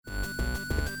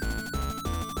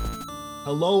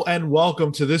Hello and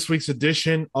welcome to this week's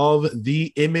edition of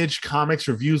the Image Comics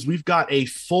Reviews. We've got a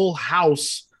full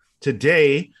house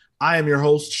today. I am your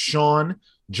host, Sean,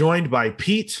 joined by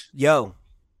Pete. Yo.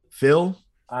 Phil.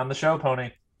 On the show,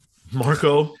 Pony.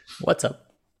 Marco. What's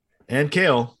up? And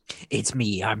Kale. It's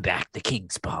me. I'm back, the King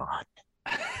Spawn.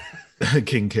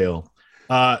 King Kale.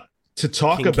 To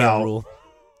talk King about...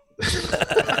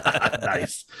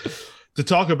 Nice. To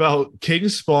talk about King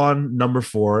Spawn number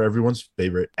 4, everyone's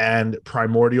favorite, and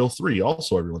Primordial 3,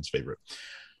 also everyone's favorite.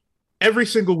 Every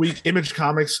single week, Image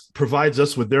Comics provides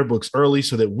us with their books early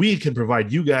so that we can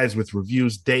provide you guys with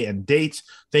reviews, day and date.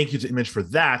 Thank you to Image for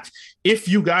that. If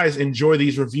you guys enjoy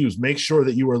these reviews, make sure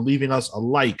that you are leaving us a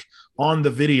like on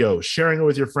the video, sharing it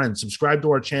with your friends, subscribe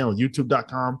to our channel,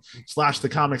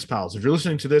 youtube.com/thecomicspals. If you're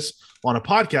listening to this on a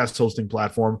podcast hosting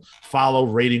platform, follow,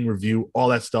 rating, review, all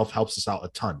that stuff helps us out a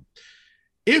ton.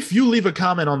 If you leave a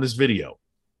comment on this video,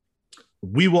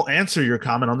 we will answer your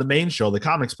comment on the main show, The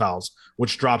Comics Pals,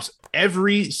 which drops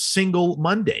every single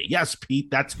Monday. Yes, Pete,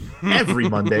 that's every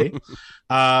Monday.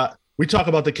 We talk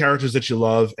about the characters that you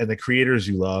love and the creators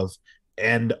you love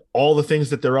and all the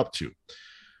things that they're up to.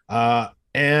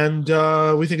 And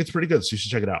we think it's pretty good, so you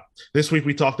should check it out. This week,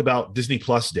 we talked about Disney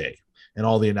Plus Day and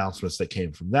all the announcements that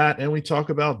came from that. And we talk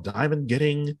about Diamond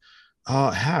getting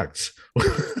hacked,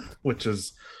 which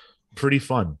is pretty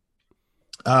fun.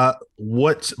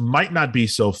 What might not be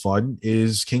so fun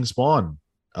is King Spawn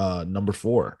number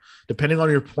 4. Depending on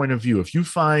your point of view, if you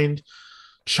find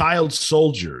child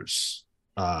soldiers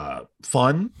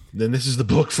fun, then this is the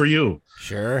book for you.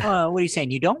 Sure. What are you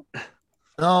saying? You don't?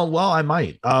 Oh, well, I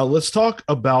might. Let's talk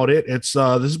about it. It's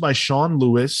this is by Sean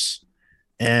Lewis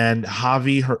and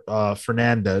Javi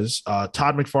Fernandez.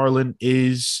 Todd McFarlane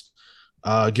is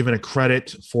given a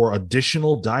credit for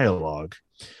additional dialogue.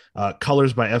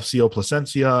 Colors by FCO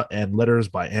Placencia and letters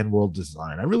by World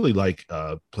Design. I really like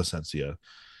Placencia.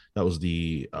 That was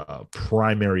the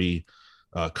primary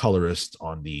colorist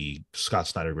on the Scott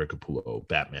Snyder Greg Capullo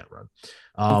Batman run.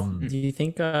 Do you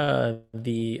think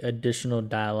the additional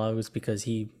dialogue was because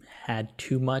he had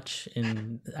too much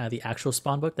in the actual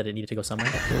Spawn book that it needed to go somewhere?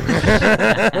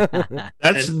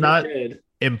 That's not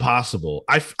impossible.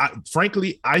 I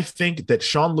frankly, I think that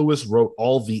Sean Lewis wrote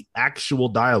all the actual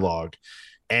dialogue,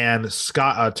 and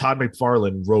Todd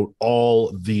McFarlane wrote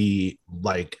all the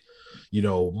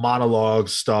monologue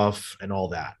stuff and all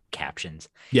that. Captions.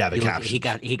 Yeah, the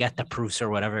captions. He got the proofs or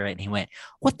whatever, and he went,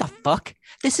 "What the fuck?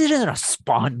 This isn't a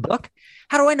Spawn book.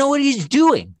 How do I know what he's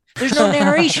doing? There's no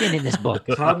narration in this book."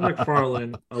 Todd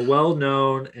McFarlane, a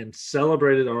well-known and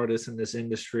celebrated artist in this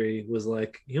industry, was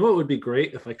like, you know what would be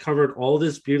great if I covered all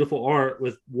this beautiful art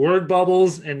with word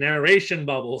bubbles and narration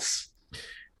bubbles.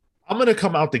 I'm going to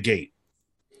come out the gate.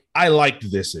 I liked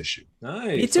this issue.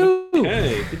 Nice. Me too.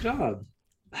 Okay, good job.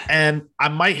 And I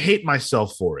might hate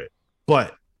myself for it,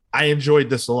 but I enjoyed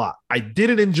this a lot. I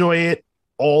didn't enjoy it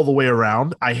all the way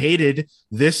around. I hated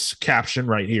this caption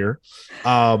right here.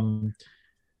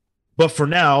 But for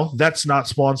now, that's not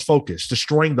Spawn's focus.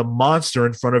 Destroying the monster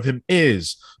in front of him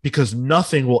is, because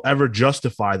nothing will ever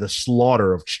justify the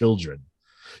slaughter of children.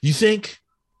 You think?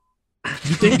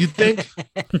 You think?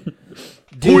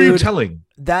 Dude, who are you telling?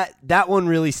 That one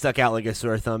really stuck out like a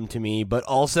sore thumb to me. But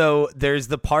also, there's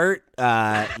the part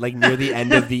near the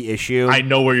end of the issue. I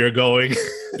know where you're going.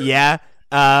 Yeah,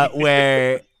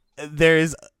 where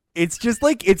it's just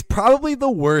like, it's probably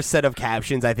the worst set of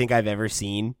captions I think I've ever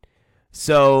seen.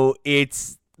 So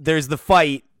there's the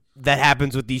fight that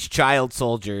happens with these child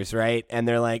soldiers, right? And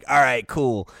they're like, all right,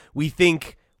 cool. We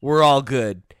think we're all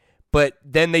good. But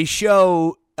then they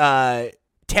show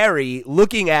Terry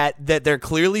looking at that they're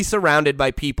clearly surrounded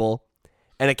by people,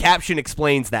 and a caption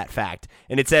explains that fact.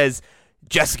 And it says,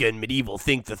 Jessica and Medieval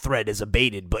think the threat is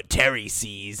abated, but Terry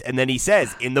sees, and then he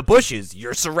says, in the bushes,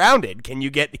 you're surrounded. Can you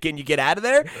get out of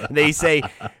there? And they say,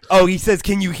 he says,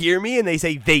 can you hear me? And they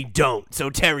say they don't. So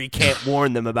Terry can't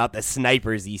warn them about the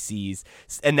snipers he sees.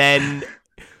 And then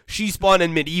She-Spawn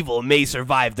and Medieval may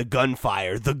survive the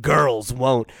gunfire. The girls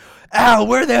won't. Al,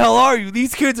 where the hell are you?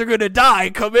 These kids are going to die.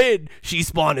 Come in.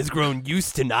 She-Spawn has grown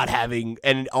used to not having,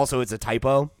 and also it's a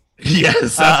typo.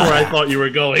 Yes, that's where I thought you were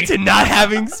going. To not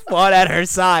having Spawn at her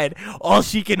side. All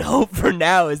she can hope for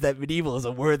now is that Medieval is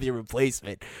a worthy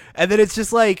replacement. And then it's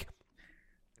just like,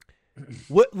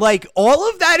 what? Like, all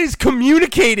of that is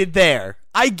communicated there.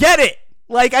 I get it.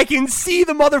 Like, I can see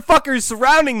the motherfuckers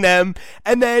surrounding them,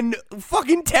 and then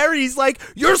fucking Terry's like,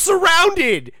 you're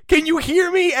surrounded! Can you hear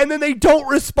me? And then they don't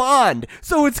respond.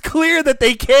 So it's clear that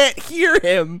they can't hear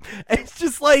him. And it's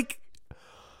just like,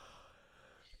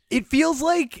 it feels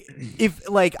like if,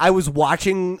 like, I was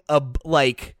watching a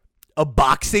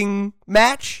boxing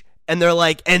match, And they're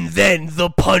like, and then the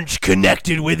punch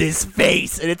connected with his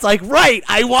face. And it's like, right,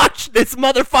 I watched this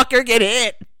motherfucker get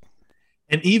hit.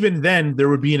 And even then, there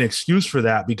would be an excuse for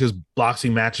that because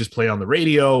boxing matches play on the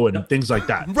radio and things like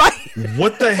that. Right.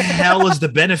 What the hell is the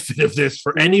benefit of this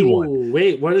for anyone? Ooh,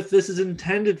 wait, what if this is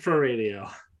intended for radio?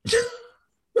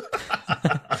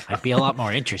 I'd be a lot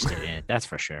more interested in it, that's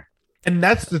for sure. And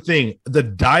that's the thing. The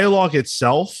dialogue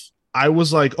itself, I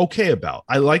was like, okay about.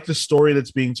 I like the story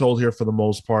that's being told here for the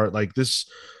most part. Like this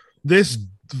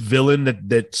villain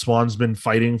that Spawn's been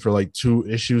fighting for like 2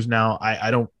 issues now,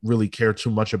 I don't really care too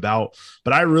much about.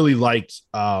 But I really liked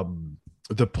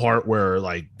the part where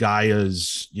like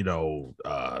Gaia's,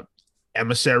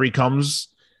 emissary comes,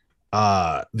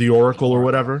 the Oracle or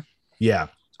whatever. Yeah.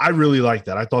 I really liked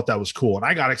that. I thought that was cool. And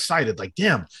I got excited. Like,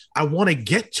 damn, I want to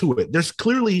get to it. There's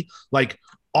clearly like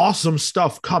awesome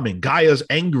stuff coming. Gaia's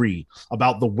angry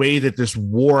about the way that this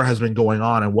war has been going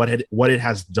on and what it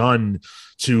has done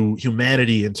to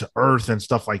humanity and to Earth and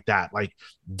stuff like that. Like,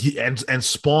 and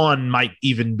Spawn might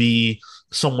even be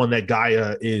someone that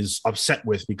Gaia is upset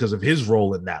with because of his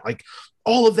role in that. Like,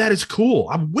 all of that is cool.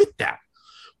 I'm with that.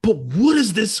 But what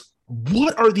is this?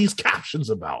 What are these captions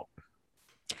about?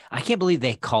 I can't believe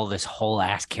they call this whole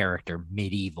ass character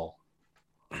medieval.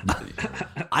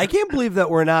 I can't believe that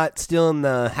we're not still in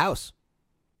the house.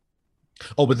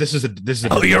 Oh, but this is a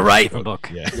Oh, you're right. Book.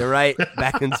 Yeah. You're right.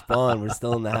 Back in Spawn, we're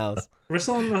still in the house. We're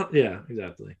still in the... Yeah,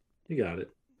 exactly. You got it.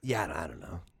 Yeah, I don't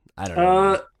know. I don't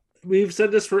know. We've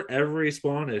said this for every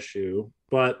Spawn issue,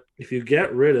 but if you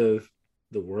get rid of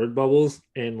the word bubbles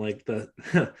and like the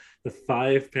the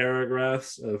 5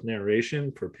 paragraphs of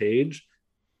narration per page,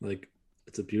 like,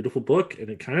 it's a beautiful book, and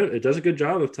it does a good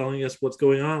job of telling us what's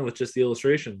going on with just the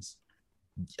illustrations.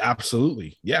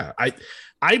 Absolutely. Yeah.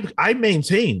 I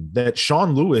maintain that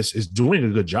Sean Lewis is doing a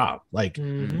good job. Like,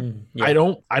 Yeah. I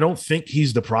don't think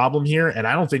he's the problem here, and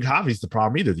I don't think Javi's the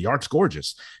problem either. The art's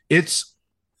gorgeous. I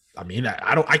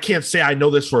can't say I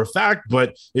know this for a fact,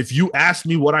 but if you ask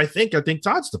me what I think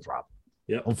Todd's the problem.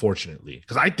 Yeah, unfortunately,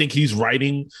 because I think he's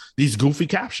writing these goofy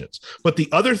captions. But the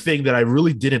other thing that I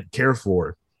really didn't care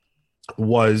for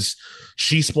was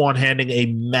She-Spawn handing a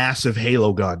massive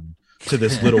Halo gun to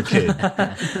this little kid.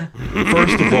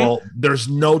 First of all, there's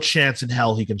no chance in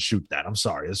hell he can shoot that. I'm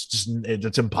sorry.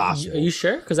 It's impossible. Are you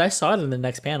sure? Because I saw it in the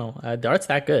next panel. The art's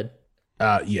that good.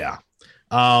 Yeah.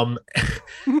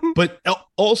 But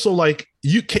also, like,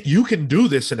 you can do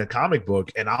this in a comic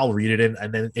book and I'll read it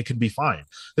and then it can be fine.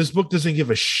 This book doesn't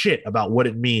give a shit about what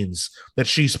it means that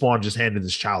She-Spawn just handed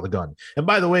this child a gun. And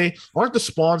by the way, aren't the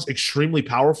Spawns extremely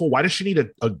powerful? Why does she need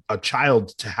a child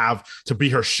to be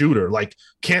her shooter? Like,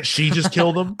 can't she just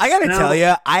kill them? I gotta tell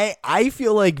you, I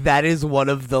feel like that is one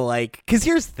of the, like, because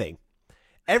here's the thing.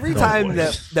 Every time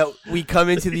that we come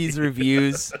into these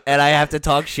reviews and I have to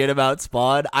talk shit about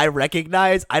Spawn, I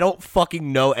recognize I don't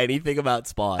fucking know anything about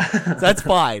Spawn. So that's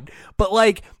fine. But,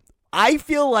 like, I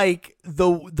feel like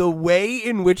the way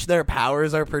in which their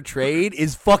powers are portrayed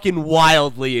is fucking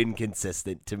wildly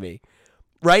inconsistent to me.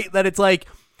 Right? That it's like,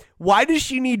 why does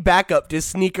she need backup to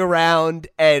sneak around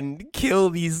and kill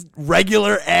these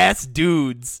regular ass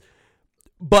dudes?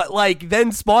 But, like,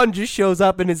 then Spawn just shows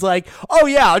up and is like, oh,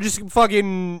 yeah, I'll just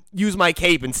fucking use my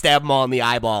cape and stab them all in the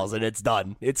eyeballs and it's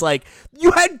done. It's like,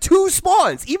 you had 2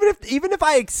 Spawns. Even if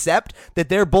I accept that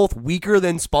they're both weaker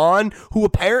than Spawn, who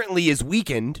apparently is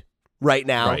weakened right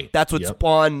now. Right. That's what Yep.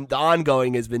 Spawn, the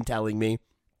ongoing, has been telling me.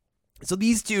 So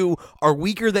these 2 are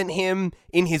weaker than him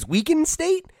in his weakened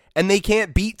state, and they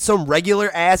can't beat some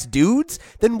regular-ass dudes?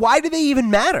 Then why do they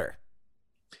even matter?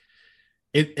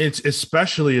 It's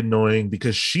especially annoying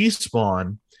because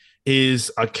She-Spawn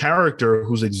is a character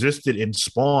who's existed in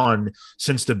Spawn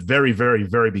since the very, very,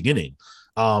 very beginning.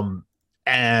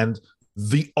 And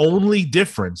the only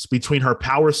difference between her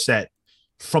power set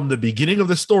from the beginning of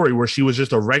the story, where she was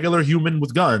just a regular human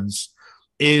with guns,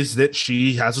 is that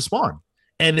she has a Spawn.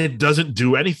 And it doesn't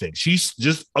do anything. She's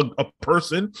just a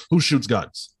person who shoots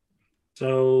guns.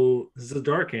 So this is a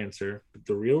dark answer, but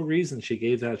the real reason she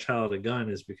gave that child a gun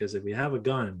is because if you have a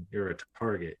gun, you're a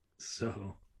target.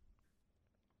 So,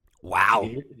 Wow.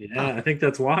 yeah, I think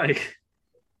that's why.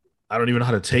 I don't even know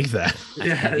how to take that.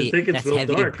 Yeah, Heavy, I think it's that's real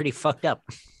heavy dark. and pretty fucked up.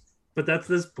 But that's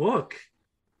this book.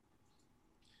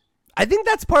 I think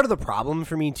that's part of the problem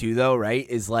for me too, though, right?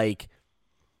 Is like,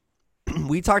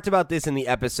 we talked about this in the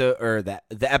episode, or the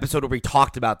episode where we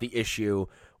talked about the issue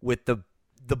with the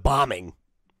bombing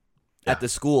at the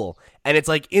school, and it's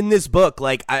like in this book,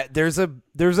 like there's a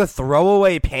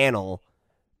throwaway panel,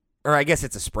 or I guess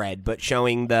it's a spread, but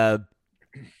showing the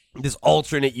this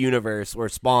alternate universe where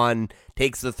Spawn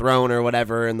takes the throne or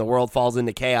whatever, and the world falls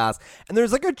into chaos. And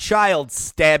there's like a child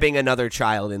stabbing another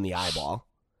child in the eyeball,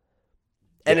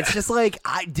 and it's just like,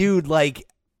 I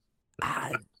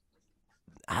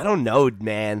don't know,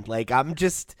 man. Like, I'm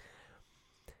just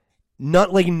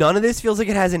not like, none of this feels like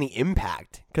it has any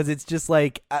impact, because it's just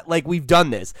like we've done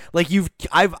this. Like,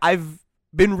 I've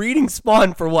been reading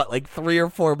Spawn for what, like 3 or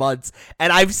 4 months,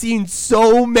 and I've seen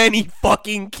so many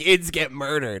fucking kids get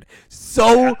murdered.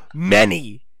 So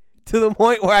many. To the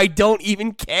point where I don't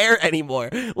even care anymore.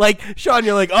 Like, Sean,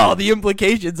 you're like, oh, the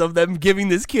implications of them giving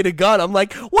this kid a gun. I'm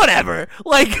like, whatever.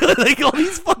 Like all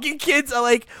these fucking kids are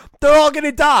like, they're all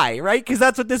gonna die, right? Because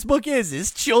that's what this book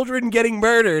is children getting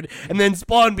murdered, and then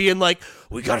Spawn being like,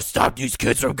 we gotta stop these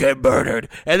kids from getting murdered.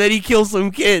 And then he kills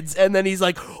some kids, and then he's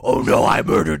like, oh no, I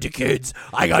murdered the kids.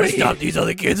 I gotta stop these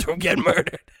other kids from getting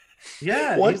murdered.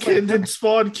 Yeah. What kid did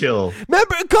Spawn kill?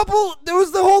 Remember, there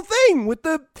was the whole thing with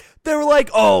they were like,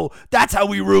 oh, that's how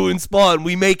we ruin Spawn.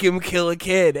 We make him kill a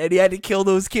kid, and he had to kill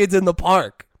those kids in the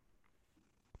park.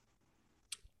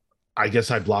 I guess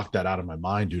I blocked that out of my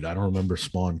mind, dude. I don't remember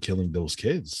Spawn killing those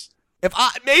kids. If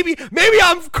maybe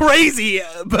I'm crazy,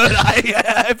 but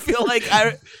I feel like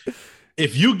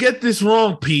If you get this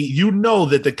wrong, Pete, you know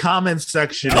that the comment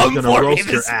section is going to roast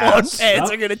your ass.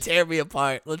 Fans are going to tear me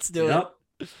apart. Let's do it.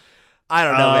 I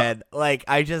don't know, man. Like,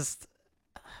 I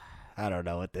don't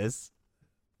know what this.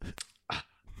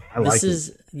 This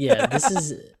is.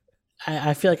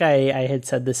 I feel like I had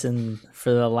said this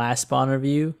for the last Spawn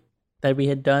review that we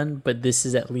had done, but this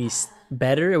is at least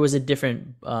better. It was a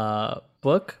different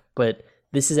book, but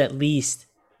this is at least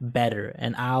better,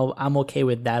 and I'm okay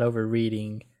with that over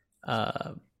reading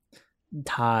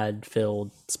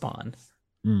Todd-filled Spawn.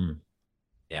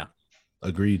 Yeah,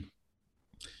 agreed.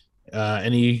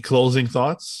 Any closing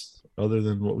thoughts other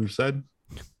than what we've said?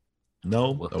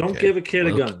 No? Okay. Don't give a kid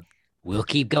a gun. We'll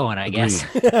keep going, I guess.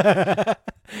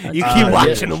 You keep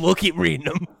watching them, we'll keep reading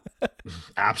them.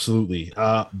 Absolutely.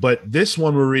 But this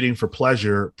one we're reading for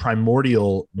pleasure,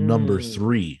 Primordial number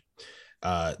 3.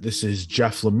 This is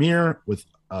Jeff Lemire with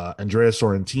Andrea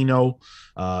Sorrentino,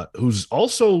 who's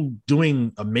also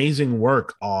doing amazing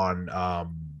work on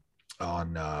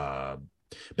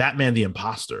Batman the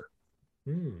Imposter.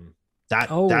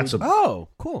 That's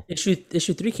cool. Issue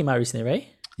 3 came out recently, right?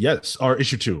 Yes, or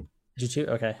issue 2. Issue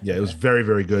 2, okay. Yeah, it was very,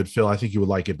 very good. Phil, I think you would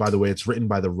like it. By the way, it's written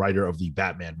by the writer of the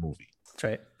Batman movie.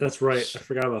 That's right. I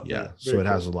forgot about that. Yeah, so it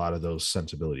has a lot of those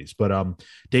sensibilities. But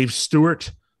Dave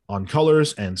Stewart on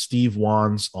colors and Steve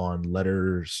Wands on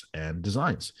letters and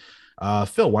designs.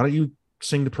 Phil, why don't you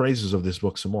sing the praises of this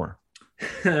book some more?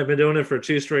 I've been doing it for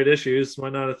 2 straight issues. Why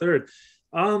not a third?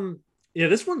 Yeah,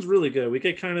 this one's really good. We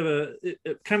get kind of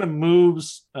it kind of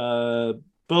moves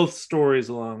both stories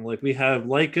along. Like, we have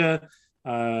Leica,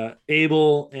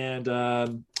 Abel, and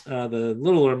the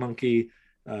littler monkey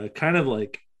kind of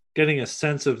like getting a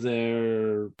sense of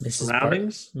their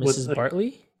surroundings. Mrs.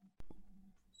 Bartley?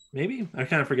 Maybe? I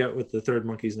kind of forget what the third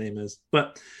monkey's name is.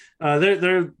 But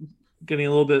they're getting a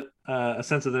little bit a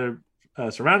sense of their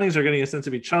surroundings. They're getting a sense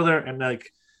of each other. And like,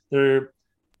 they're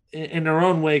in their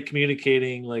own way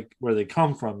communicating like where they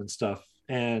come from and stuff.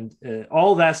 And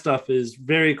all that stuff is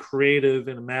very creative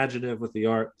and imaginative with the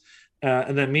art.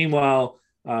 And then meanwhile,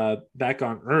 back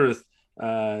on Earth,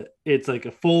 it's like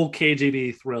a full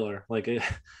KGB thriller. Like,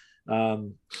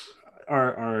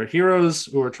 our heroes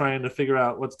who are trying to figure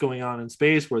out what's going on in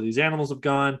space, where these animals have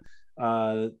gone,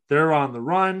 they're on the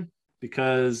run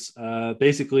because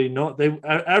basically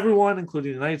everyone,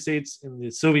 including the United States and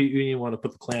the Soviet Union, want to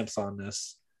put the clamps on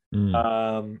this.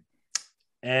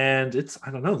 And it's, I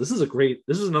don't know, this is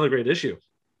another great issue.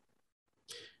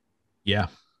 Yeah,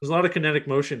 there's a lot of kinetic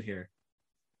motion here.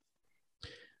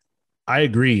 I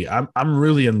agree. I'm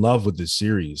really in love with this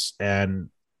series. And,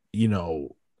 you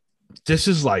know, this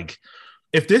is like,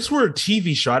 if this were a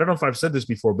TV show, I don't know if I've said this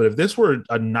before, but if this were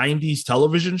a 90s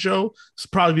television show, it's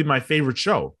probably be my favorite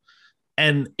show.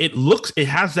 And it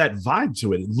has that vibe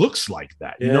to it. It looks like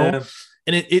that, you know?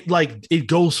 And it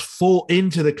goes full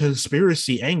into the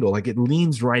conspiracy angle. Like, it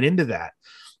leans right into that.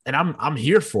 And I'm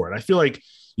here for it. I feel like,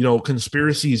 you know,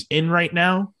 conspiracy is in right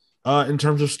now in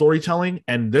terms of storytelling.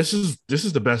 And this is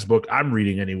the best book I'm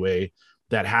reading anyway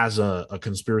that has a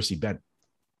conspiracy bent,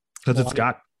 because it's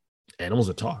got animals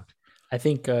that talk. I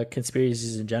think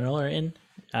conspiracies in general are in,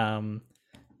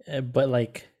 but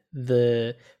like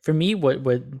for me,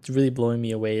 what's really blowing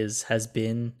me away has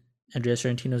been Andrea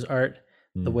Sorrentino's art,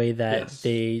 the way that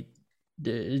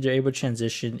they're able to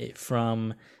transition it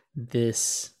from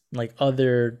this like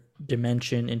other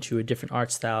dimension into a different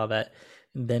art style that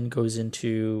then goes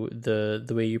into the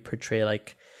way you portray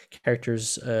like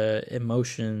characters'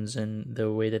 emotions and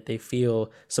the way that they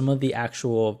feel. Some of the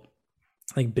actual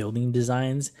like building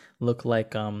designs look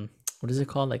like what is it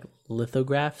called, like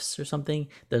lithographs or something.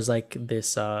 There's like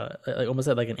this like almost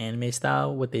like an anime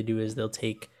style. What they do is they'll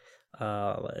take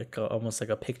almost like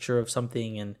a picture of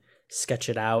something and sketch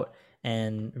it out,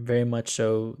 and very much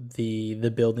so the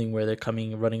building where they're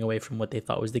running away from what they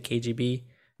thought was the KGB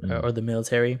or the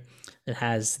military. It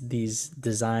has these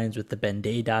designs with the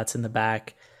Ben-Day dots in the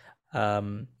back,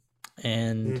 and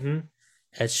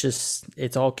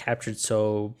it's all captured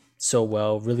so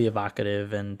well, really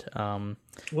evocative. And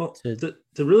well, to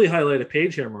really highlight a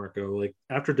page here, Marco, like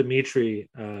after Dmitri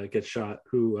gets shot,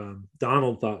 who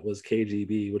Donald thought was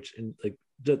KGB, which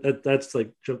that's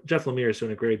like Jeff Lemire is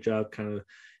doing a great job kind of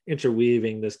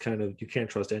interweaving this kind of you can't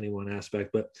trust anyone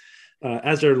aspect. But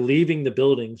as they're leaving the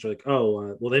buildings, they're like,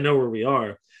 well, they know where we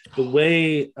are. The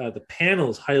way the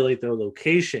panels highlight their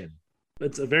location,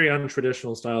 it's a very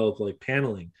untraditional style of like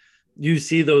paneling. You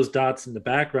see those dots in the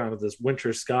background of this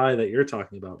winter sky that you're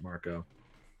talking about, Marco.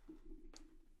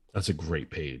 That's a great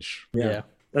page. Yeah.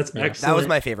 That's excellent. That was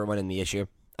my favorite one in the issue.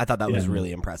 I thought that was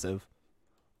really impressive.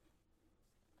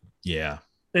 Yeah.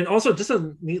 And also, just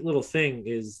a neat little thing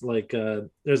is like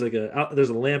there's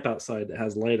a lamp outside that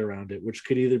has light around it, which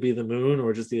could either be the moon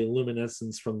or just the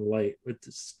luminescence from the light.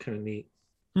 It's kind of neat.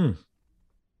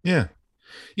 Yeah.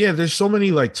 There's so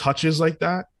many like touches like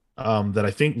that that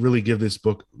I think really give this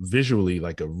book visually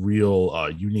like a real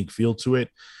unique feel to it.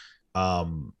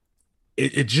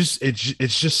 It's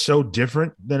just so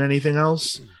different than anything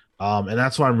else, and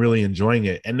that's why I'm really enjoying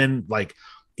it. And then like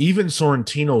even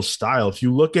Sorrentino's style, if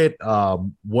you look at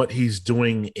what he's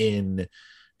doing in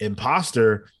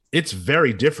Imposter, it's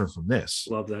very different from this.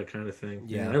 Love that kind of thing.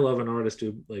 Yeah, I love an artist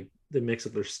who like they mix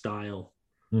up their style.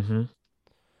 Mm-hmm.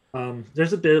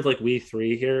 There's a bit of like We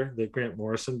Three here, the Grant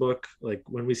Morrison book. Like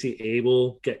when we see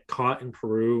Abel get caught in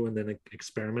Peru and then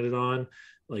experimented on,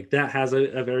 like that has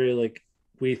a very like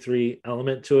We Three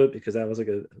element to it because that was like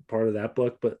a part of that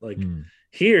book. But like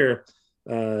here,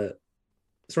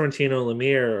 Sorrentino and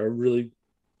Lemire are really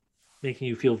making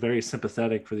you feel very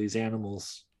sympathetic for these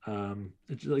animals.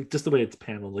 It's like just the way it's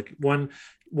paneled. Like one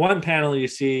panel you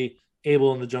see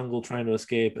Abel in the jungle trying to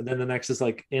escape, and then the next is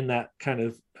like in that kind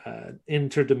of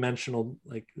interdimensional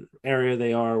like area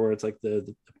they are, where it's like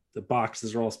the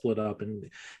boxes are all split up, and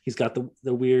he's got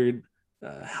the weird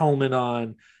helmet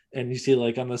on, and you see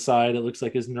like on the side it looks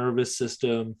like his nervous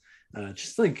system.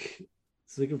 Just like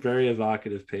it's like a very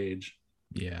evocative page.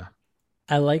 Yeah.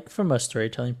 I like from a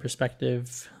storytelling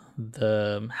perspective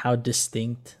how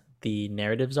distinct the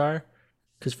narratives are,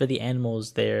 because for the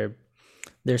animals they're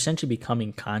essentially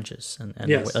becoming conscious and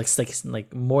yes.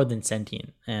 like more than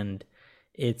sentient, and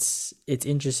it's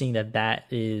interesting that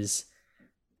is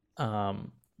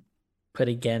put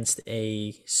against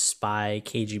a spy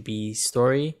KGB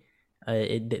story.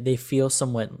 They feel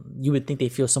somewhat, you would think they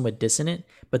feel somewhat dissonant,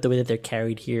 but the way that they're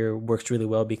carried here works really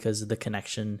well because of the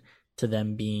connection to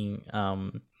them being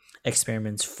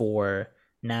experiments for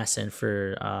NASA and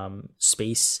for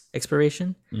space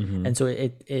exploration. And so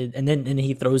and then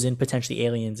he throws in potentially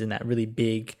aliens in that really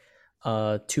big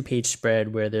 2-page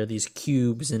spread where there are these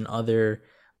cubes and other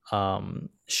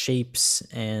shapes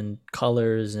and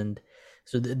colors, and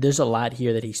so there's a lot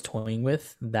here that he's toying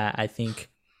with that I think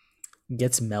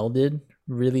gets melded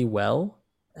really well,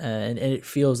 and it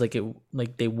feels like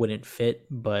they wouldn't fit,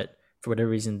 but for whatever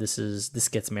reason this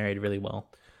gets married really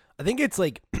well. I think it's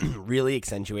like really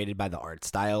accentuated by the art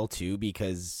style too,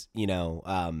 because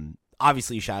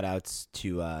obviously shout outs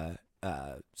to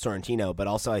Sorrentino, but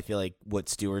also I feel like what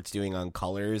Stewart's doing on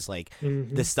colors, like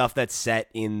the stuff that's set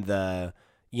in the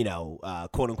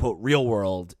quote unquote real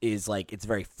world is like it's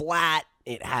very flat.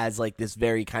 It has like this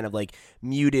very kind of like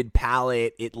muted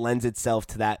palette. It lends itself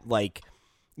to that like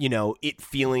it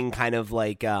feeling kind of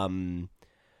like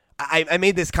I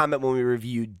made this comment when we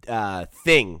reviewed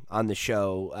Thing on the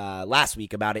show last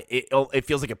week about it. It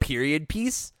feels like a period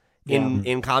piece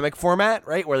in comic format,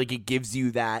 right? Where like it gives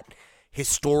you that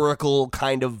historical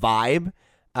kind of vibe.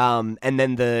 And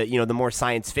then the more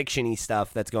science fiction-y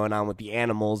stuff that's going on with the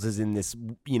animals is in this,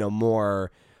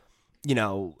 more,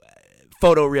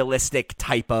 photorealistic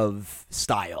type of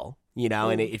style,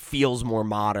 and it feels more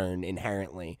modern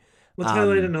inherently. Let's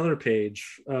highlight another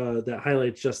page that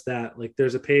highlights just that. Like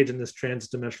there's a page in this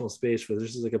trans-dimensional space where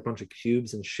there's just like a bunch of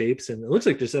cubes and shapes, and it looks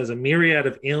like just as a myriad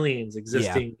of aliens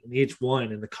existing in each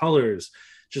one, and the colors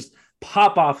just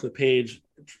pop off the page,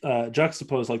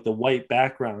 juxtapose like the white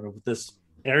background of this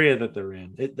area that they're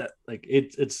in.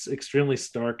 It's extremely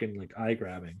stark and like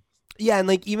eye-grabbing. Yeah, and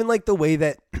like even like the way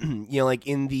that like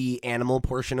in the animal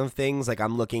portion of things, like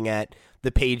I'm looking at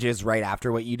the pages right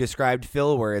after what you described,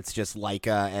 Phil, where it's just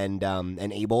Leica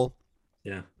and Abel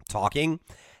Yeah. talking,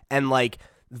 and like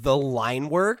the line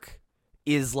work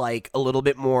is like a little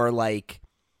bit more like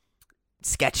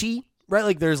sketchy, right?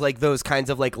 Like there's like those kinds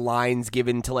of like lines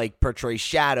given to like portray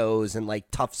shadows and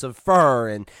like tufts of fur,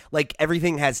 and like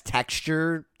everything has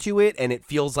texture to it, and it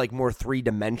feels like more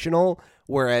 3-dimensional.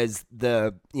 Whereas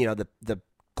the the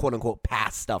quote unquote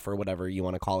past stuff or whatever you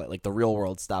want to call it, like the real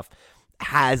world stuff,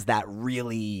 has that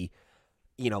really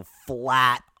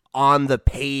flat on the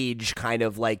page kind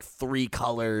of like 3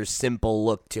 colors simple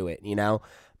look to it,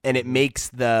 and it makes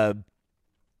the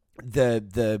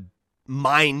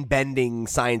mind bending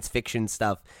science fiction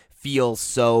stuff feel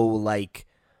so like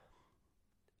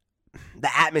the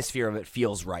atmosphere of it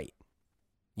feels right,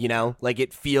 like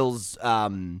it feels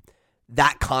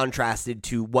that contrasted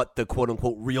to what the quote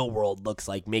unquote real world looks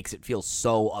like makes it feel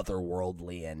so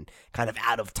otherworldly and kind of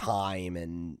out of time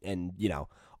and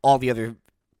all the other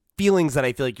feelings that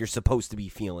I feel like you're supposed to be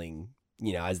feeling,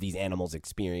 as these animals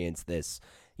experience this,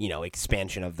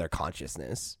 expansion of their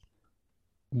consciousness.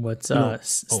 What's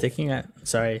sticking on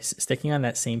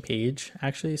that same page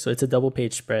actually? So it's a double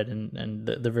page spread, and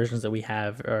the versions that we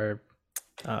have are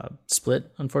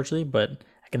split, unfortunately. But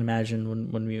I can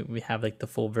imagine when we have like the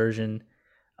full version,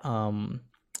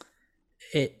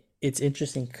 it's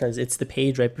interesting because it's the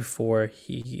page right before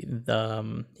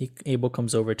Abel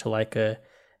comes over to Leica,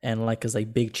 and Leica's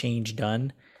like big change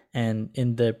done, and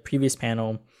in the previous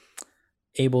panel,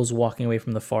 Abel's walking away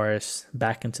from the forest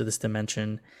back into this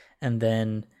dimension. And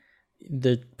then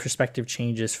the perspective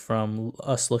changes from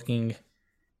us looking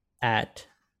at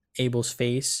Abel's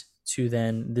face to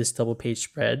then this double page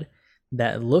spread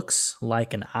that looks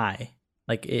like an eye.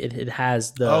 Like it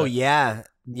has the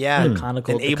the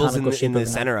conical, and Abel's in the shape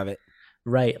center of it.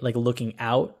 Right, like looking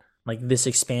out, like this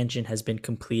expansion has been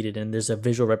completed, and there's a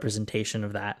visual representation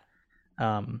of that.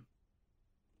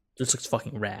 This looks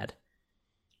fucking rad.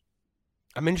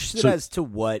 I'm interested as to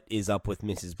what is up with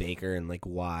Mrs. Baker and like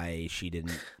why she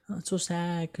didn't. Oh, it's so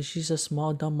sad because she's a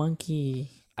small dumb monkey.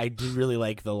 I do really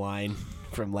like the line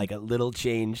from like a little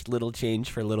change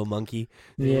for little monkey.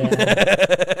 Yeah,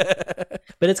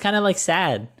 but it's kind of like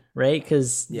sad, right?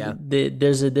 Because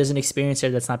there's an experience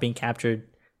there that's not being captured,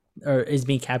 or is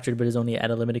being captured, but is only at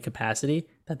a limited capacity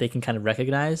that they can kind of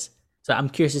recognize. So I'm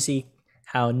curious to see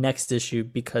how next issue,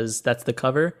 because that's the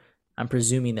cover. I'm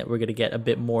presuming that we're going to get a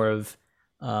bit more of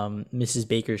Mrs.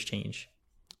 Baker's change.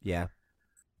 Yeah.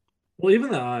 Well,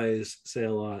 even the eyes say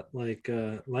a lot. Like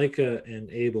Leica and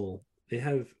Abel, they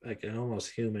have like an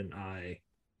almost human eye,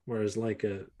 whereas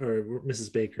Leica or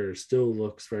Mrs. Baker still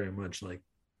looks very much like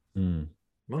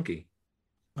monkey.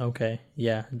 Okay,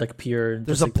 yeah, like pure.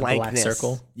 There's a like blankness. Black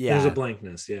circle. Yeah, there's a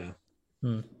blankness. Yeah.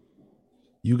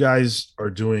 You guys are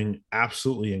doing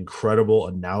absolutely incredible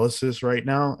analysis right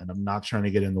now, and I'm not trying to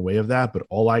get in the way of that, but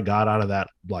all I got out of that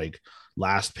like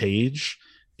last page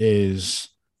is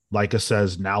Leica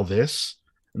says now this,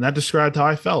 and that described how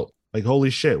I felt. Like,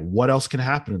 holy shit, what else can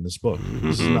happen in this book?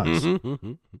 This is nuts.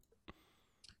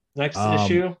 Next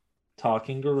issue,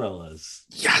 Talking Gorillas.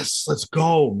 Yes, let's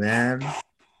go, man.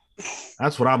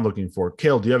 That's what I'm looking for.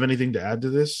 Kale, do you have anything to add to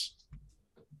this?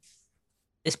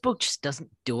 This book just doesn't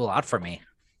do a lot for me.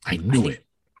 I knew it.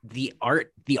 The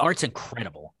art's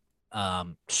incredible.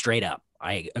 Straight up.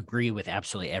 I agree with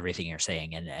absolutely everything you're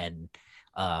saying. And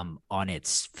on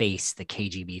its face, the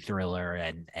KGB thriller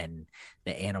and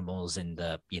the animals and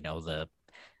the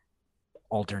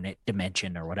alternate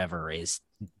dimension or whatever is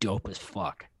dope as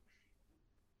fuck.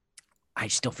 I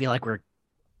still feel like we're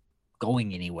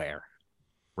going anywhere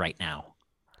right now.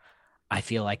 I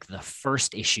feel like the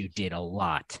first issue did a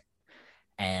lot.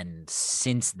 And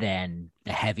since then,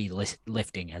 the heavy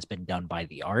lifting has been done by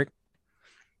the art.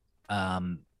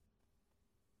 I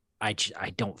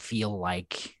don't feel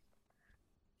like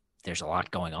there's a lot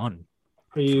going on.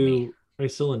 Are you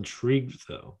still intrigued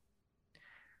though?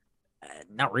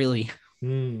 Not really.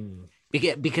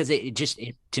 Because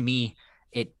it to me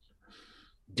it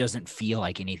doesn't feel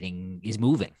like anything is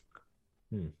moving.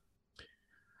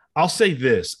 I'll say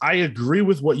this. I agree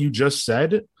with what you just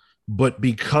said, but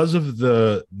because of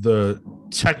the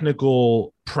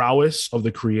technical prowess of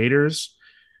the creators,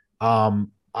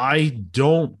 I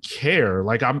don't care.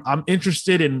 Like I'm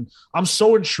interested in, I'm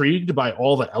so intrigued by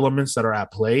all the elements that are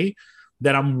at play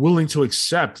that I'm willing to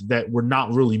accept that we're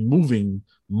not really moving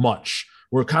much.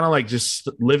 We're kind of like just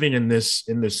living in this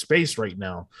space right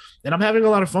now, and I'm having a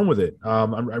lot of fun with it. I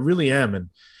really am, and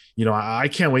I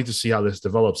can't wait to see how this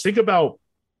develops. Think about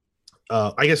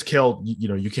I guess Kale,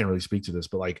 you can't really speak to this,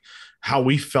 but like how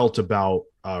we felt about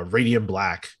Radiant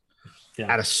Black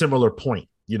at a similar point.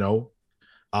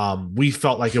 We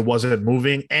felt like it wasn't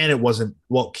moving, and it wasn't.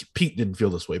 Well, Pete didn't feel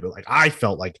this way, but like I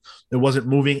felt like it wasn't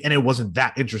moving, and it wasn't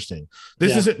that interesting.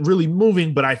 This isn't really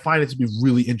moving, but I find it to be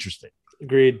really interesting.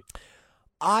 Agreed.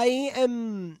 I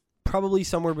am probably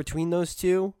somewhere between those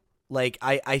two. Like,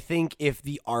 I think if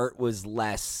the art was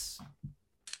less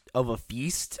of a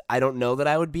feast, I don't know that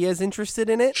I would be as interested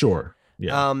in it. Sure.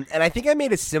 Yeah. And I think I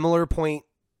made a similar point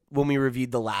when we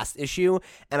reviewed the last issue,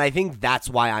 and I think that's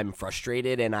why I'm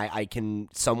frustrated, and I can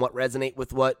somewhat resonate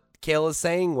with what Kale is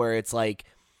saying, where it's like,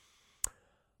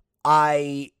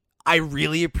 I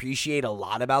really appreciate a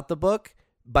lot about the book,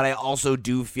 but I also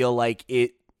do feel like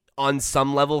it, on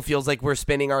some level, feels like we're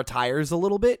spinning our tires a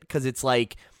little bit, because it's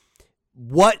like,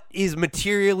 what is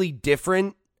materially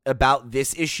different about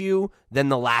this issue than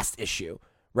the last issue,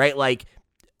 right? Like,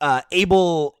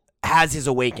 Abel has his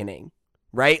awakening,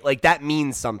 right? Like, that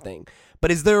means something.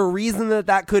 But is there a reason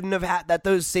that couldn't have that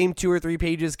those same 2 or 3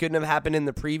 pages couldn't have happened in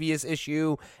the previous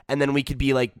issue, and then we could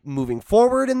be like moving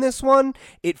forward in this one?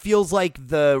 It feels like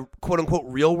the quote unquote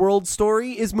real world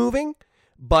story is moving,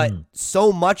 but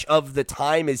so much of the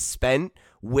time is spent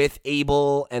with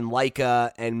Abel and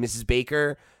Leica and Mrs.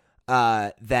 Baker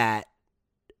that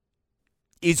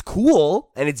is cool,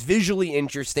 and it's visually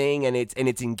interesting, and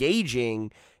it's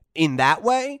engaging in that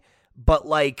way. But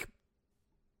like,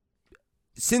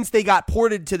 since they got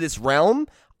ported to this realm,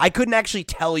 I couldn't actually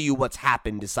tell you what's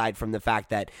happened aside from the fact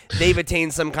that they've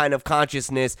attained some kind of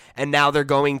consciousness and now they're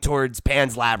going towards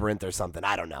Pan's Labyrinth or something.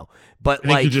 I don't know. But I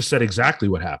think you just said exactly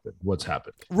what's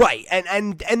happened. Right.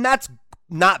 And that's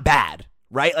not bad,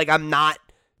 right? Like, I'm not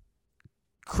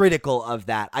critical of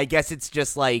that. I guess it's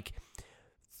just like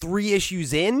 3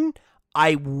 issues in,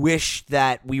 I wish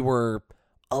that we were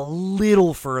a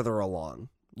little further along.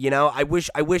 I wish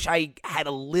I had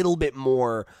a little bit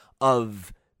more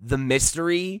of the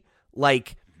mystery,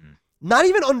 like, not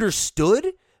even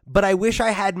understood, but I wish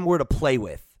I had more to play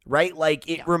with, right? Like,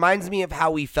 it reminds me of how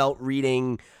we felt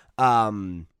reading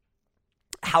House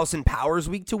and Powers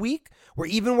week to week, where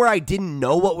even where I didn't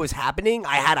know what was happening,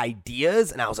 I had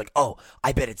ideas, and I was like, oh,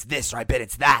 I bet it's this, or I bet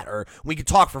it's that, or we could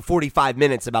talk for 45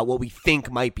 minutes about what we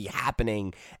think might be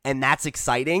happening, and that's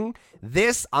exciting.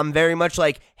 This, I'm very much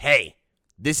like, hey,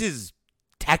 this is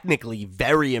technically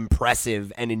very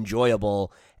impressive and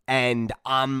enjoyable, and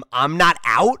I'm not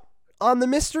out on the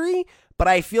mystery, but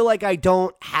I feel like I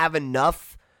don't have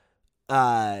enough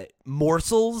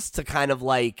morsels to kind of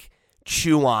like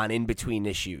chew on in between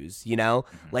issues,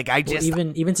 Like, I just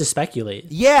even to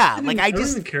speculate. Yeah, like I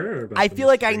just don't care about I feel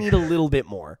like I need a little bit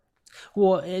more.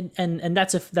 Well, and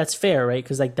that's fair, right?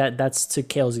 Because like that's to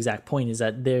Kale's exact point, is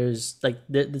that there's like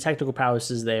the technical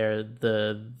prowess is there,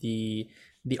 the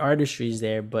artistry is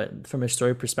there, but from a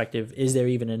story perspective, is there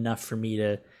even enough for me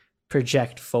to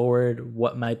project forward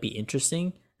what might be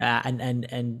interesting?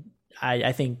 And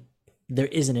I think there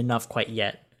isn't enough quite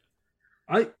yet.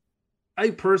 I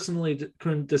personally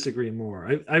couldn't disagree more.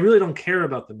 I really don't care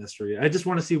about the mystery. I just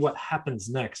want to see what happens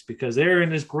next, because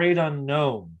Aaron is great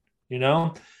unknown.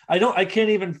 I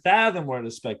can't even fathom where to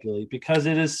speculate, because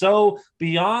it is so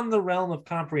beyond the realm of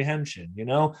comprehension.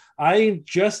 I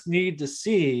just need to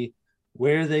see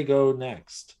where they go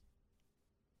next.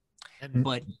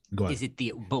 But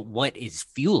but what is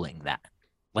fueling that?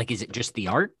 Like, is it just the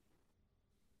art?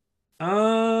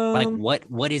 Like,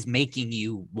 what is making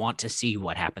you want to see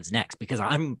what happens next? Because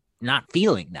I'm not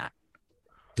feeling that.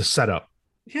 The setup.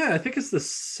 Yeah, I think it's the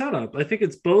setup. I think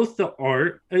it's both the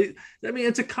art. I mean,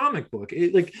 it's a comic book.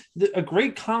 A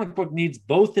great comic book needs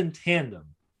both in tandem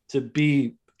to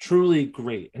be truly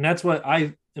great, and that's what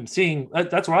I am seeing.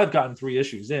 That's where I've gotten 3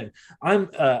 issues in.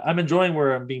 I'm enjoying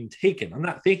where I'm being taken. I'm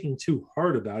not thinking too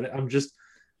hard about it. I'm just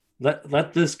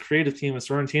let this creative team of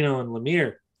Sorrentino and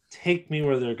Lemire take me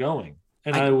where they're going,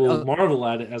 and I will marvel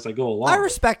at it as I go along. I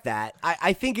respect that.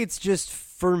 I think it's just,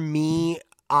 for me,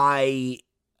 I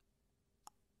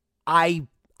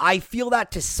feel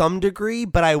that to some degree,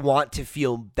 but I want to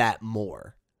feel that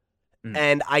more.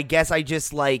 And I guess I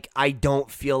just I don't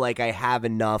feel like I have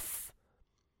enough.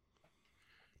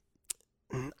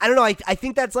 I don't know. I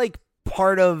think that's like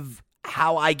part of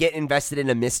how I get invested in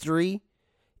a mystery,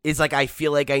 is like I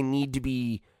feel like I need to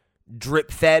be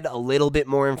drip fed a little bit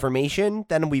more information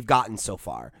than we've gotten so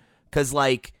far. Cause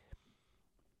like,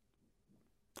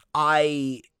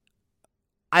 I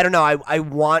don't know. I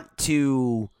want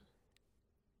to,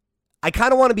 I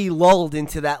kind of want to be lulled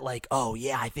into that, like, oh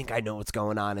yeah, I think I know what's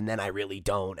going on, and then I really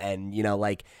don't. And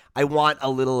like, I want a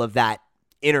little of that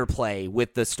interplay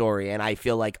with the story, and I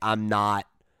feel like I'm not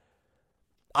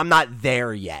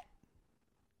there yet.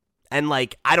 And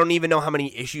like, I don't even know how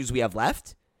many issues we have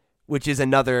left, which is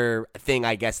another thing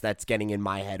I guess that's getting in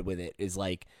my head with it, is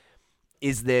like,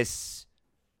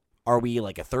 are we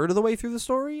like a third of the way through the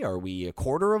story? Are we a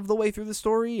quarter of the way through the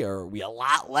story? Are we a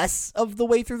lot less of the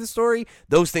way through the story?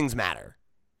 Those things matter.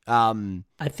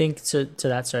 I think to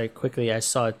that, sorry, quickly, I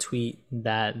saw a tweet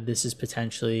that this is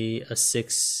potentially a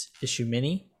 6-issue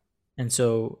mini. And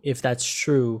so if that's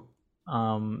true,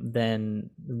 then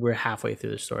we're halfway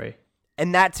through the story.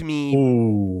 And that to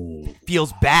me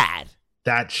feels bad.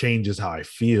 That changes how I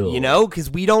feel. You know,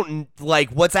 because we don't like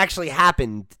what's actually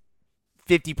happened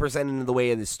 50% into the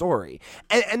way of the story.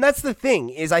 And that's the thing,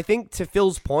 is I think to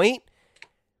Phil's point,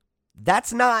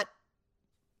 that's not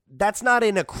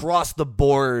an across the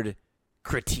board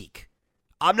critique.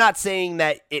 I'm not saying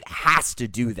that it has to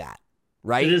do that,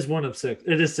 right? It is one of 6.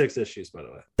 It is 6 issues, by the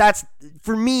way. That's,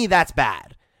 for me, that's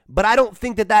bad. But I don't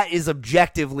think that is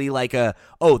objectively like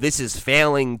this is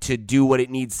failing to do what it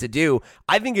needs to do.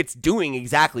 I think it's doing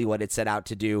exactly what it set out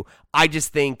to do. I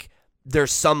just think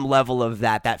there's some level of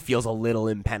that feels a little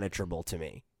impenetrable to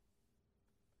me.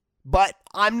 But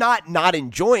I'm not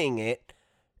enjoying it.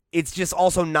 It's just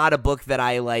also not a book that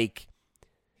I like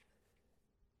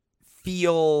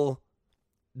feel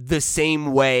the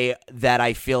same way that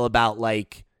I feel about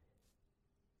like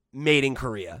Made in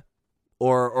Korea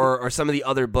or some of the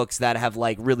other books that have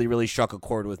like really, really struck a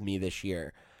chord with me this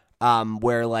year.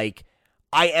 Where like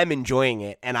I am enjoying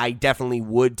it, and I definitely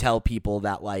would tell people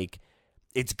that like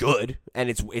it's good and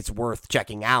it's worth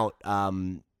checking out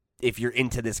if you're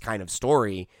into this kind of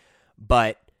story,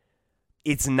 but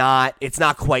it's not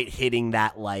quite hitting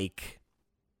that like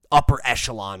upper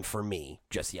echelon for me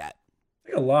just yet. I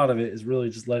think a lot of it is really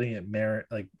just letting it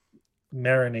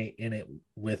marinate in it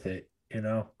with it, you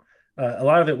know. A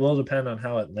lot of it will depend on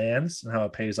how it lands and how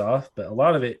it pays off, but a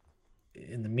lot of it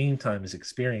in the meantime is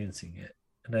experiencing it,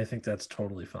 and I think that's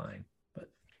totally fine. But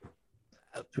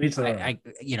I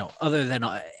other than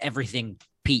everything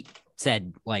Pete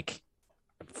said, like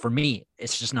for me,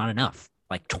 it's just not enough.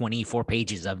 Like 24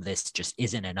 pages of this just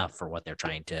isn't enough for what they're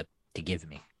trying to give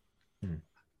me.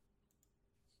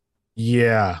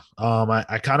 Yeah.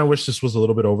 I kind of wish this was a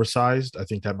little bit oversized. I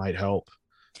think that might help,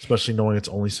 especially knowing it's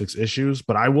only 6 issues.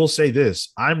 But I will say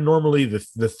this, I'm normally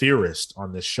the theorist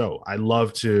on this show. I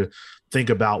love to think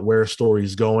about where a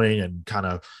story's going and kind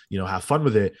of, have fun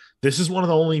with it. This is one of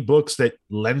the only books that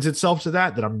lends itself to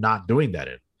that I'm not doing that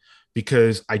in,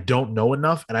 because I don't know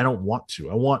enough and I don't want to.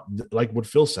 I want, like what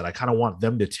Phil said, I kind of want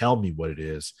them to tell me what it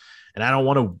is. And I don't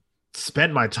want to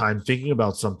spend my time thinking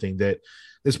about something that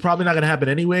is probably not going to happen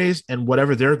anyways. And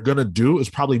whatever they're going to do is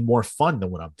probably more fun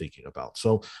than what I'm thinking about.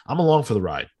 So I'm along for the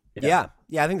ride. Yeah,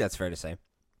 I think that's fair to say.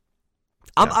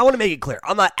 I want to make it clear.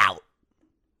 I'm not out,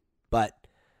 but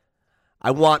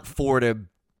I want 4 to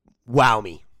wow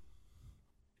me.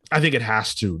 I think it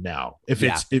has to now. If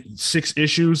it's 6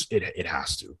 issues, it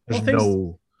has to.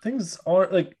 There's things are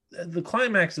like the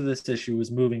climax of this issue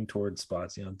is moving towards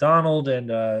spots. Donald and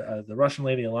the Russian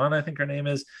lady Alana, I think her name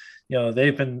is.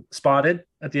 They've been spotted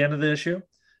at the end of the issue,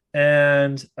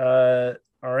 and our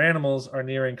animals are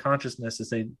nearing consciousness as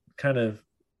they kind of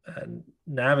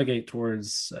navigate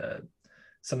towards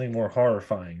something more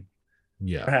horrifying.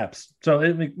 Yeah, perhaps. So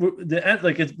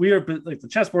the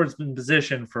chessboard's been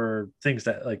positioned for things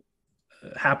that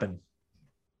happen.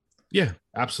 Yeah,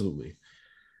 absolutely.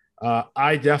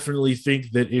 I definitely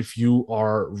think that if you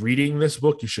are reading this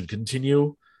book, you should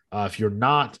continue. If you're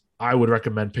not, I would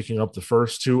recommend picking up the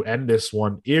first 2 and this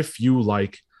one if you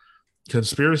like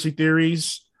conspiracy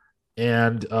theories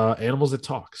and animals that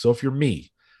talk. So if you're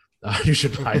me, you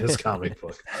should buy this comic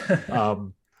book.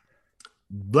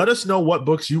 Let us know what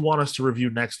books you want us to review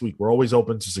next week. We're always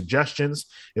open to suggestions.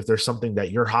 If there's something that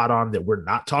you're hot on that we're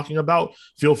not talking about,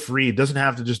 feel free. It doesn't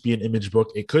have to just be an Image book.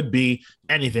 It could be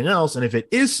anything else. And if it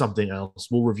is something else,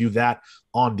 we'll review that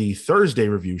on the Thursday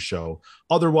review show.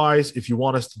 Otherwise, if you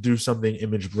want us to do something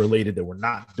Image related that we're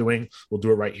not doing, we'll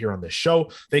do it right here on this show.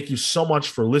 Thank you so much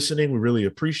for listening. We really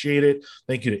appreciate it.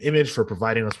 Thank you to Image for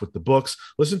providing us with the books.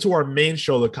 Listen to our main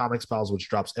show, The Comics Pals, which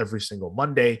drops every single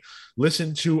Monday.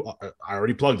 Listen to, I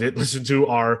already plugged it. Listen to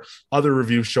our other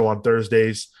review show on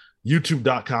Thursdays,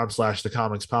 youtube.com/The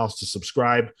Comics Pals to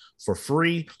subscribe for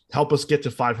free. Help us get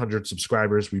to 500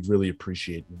 subscribers. We'd really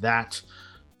appreciate that.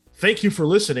 Thank you for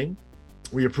listening.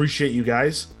 We appreciate you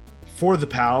guys. For the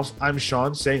pals, I'm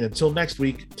Sean saying until next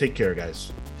week, take care,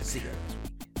 guys. See you.